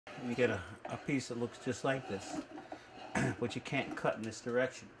you get a piece that looks just like this, but you can't cut in this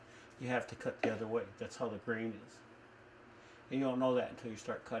direction. You have to cut the other way. That's how the grain is. And you don't know that until you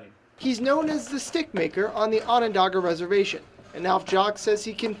start cutting. He's known as the Stickmaker on the Onondaga Reservation, and Alf Jacques says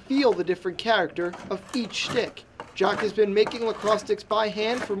he can feel the different character of each stick. Jacques has been making lacrosse sticks by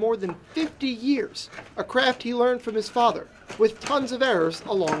hand for more than 50 years, a craft he learned from his father, with tons of errors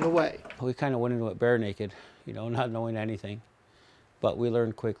along the way. We kind of went into it bare naked, you know, not knowing anything, but we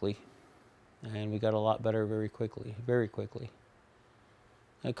learned quickly, and we got a lot better very quickly, very quickly.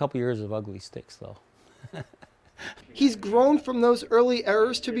 A couple years of ugly sticks, though. He's grown from those early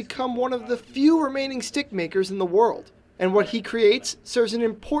errors to become one of the few remaining stick makers in the world, and what he creates serves an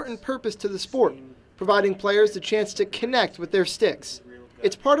important purpose to the sport, providing players the chance to connect with their sticks.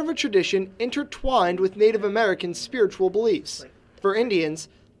 It's part of a tradition intertwined with Native American spiritual beliefs. For Indians,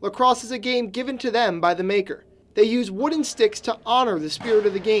 lacrosse is a game given to them by the maker. They use wooden sticks to honor the spirit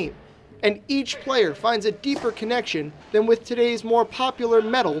of the game, and each player finds a deeper connection than with today's more popular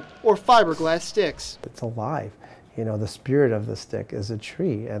metal or fiberglass sticks. It's alive. You know, the spirit of the stick is a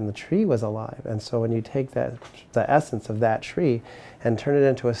tree, and the tree was alive. And so when you take that, the essence of that tree and turn it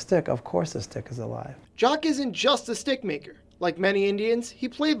into a stick, of course the stick is alive. Jacques isn't just a stick maker. Like many Indians, he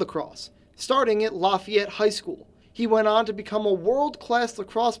played lacrosse, starting at Lafayette High School. He went on to become a world-class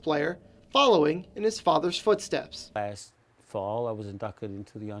lacrosse player, following in his father's footsteps. Last fall, I was inducted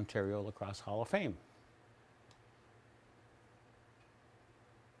into the Ontario Lacrosse Hall of Fame.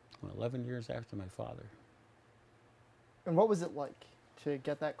 11 years after my father. And what was it like to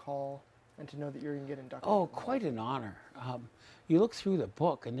get that call and to know that you're going to get inducted? Oh, quite an honor. You look through the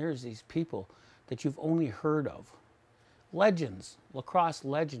book and there's these people that you've only heard of. Legends, lacrosse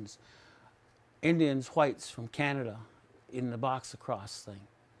legends. Indians, whites from Canada in the box lacrosse thing.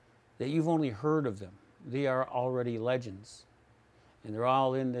 That you've only heard of them. They are already legends. And they're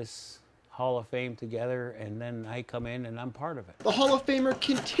all in this Hall of Fame together, and then I come in and I'm part of it. The Hall of Famer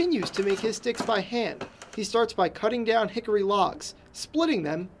continues to make his sticks by hand. He starts by cutting down hickory logs, splitting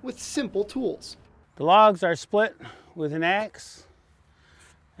them with simple tools. The logs are split with an axe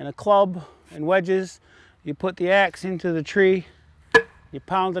and a club and wedges. You put the axe into the tree, you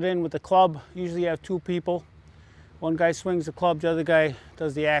pound it in with the club. Usually you have two people. One guy swings the club, the other guy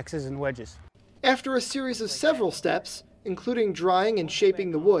does the axes and wedges. After a series of several steps, including drying and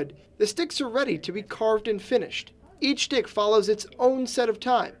shaping the wood, the sticks are ready to be carved and finished. Each stick follows its own set of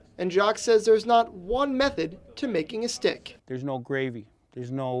time, and Jacques says there's not one method to making a stick. There's no gravy.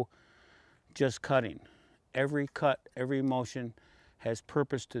 There's no just cutting. Every cut, every motion has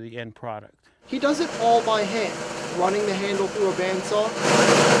purpose to the end product. He does it all by hand, running the handle through a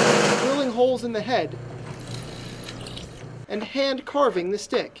bandsaw, drilling holes in the head, and hand carving the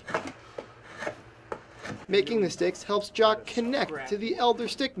stick. Making the sticks helps Jacques connect to the elder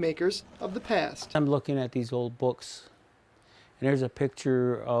stick makers of the past. I'm looking at these old books, and there's a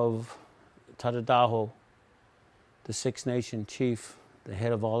picture of Tadadaho, the Six Nation chief, the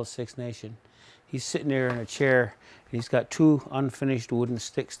head of all the Six Nation. He's sitting there in a chair, and he's got two unfinished wooden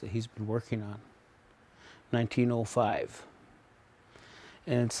sticks that he's been working on, 1905.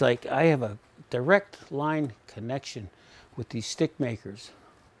 And it's like I have a direct line connection with these stick makers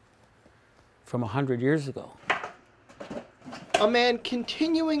from 100 years ago. A man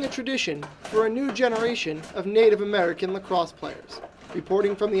continuing a tradition for a new generation of Native American lacrosse players.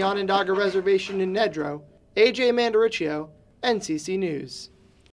 Reporting from the Onondaga Reservation in Nedrow, AJ Manderichio, NCC News.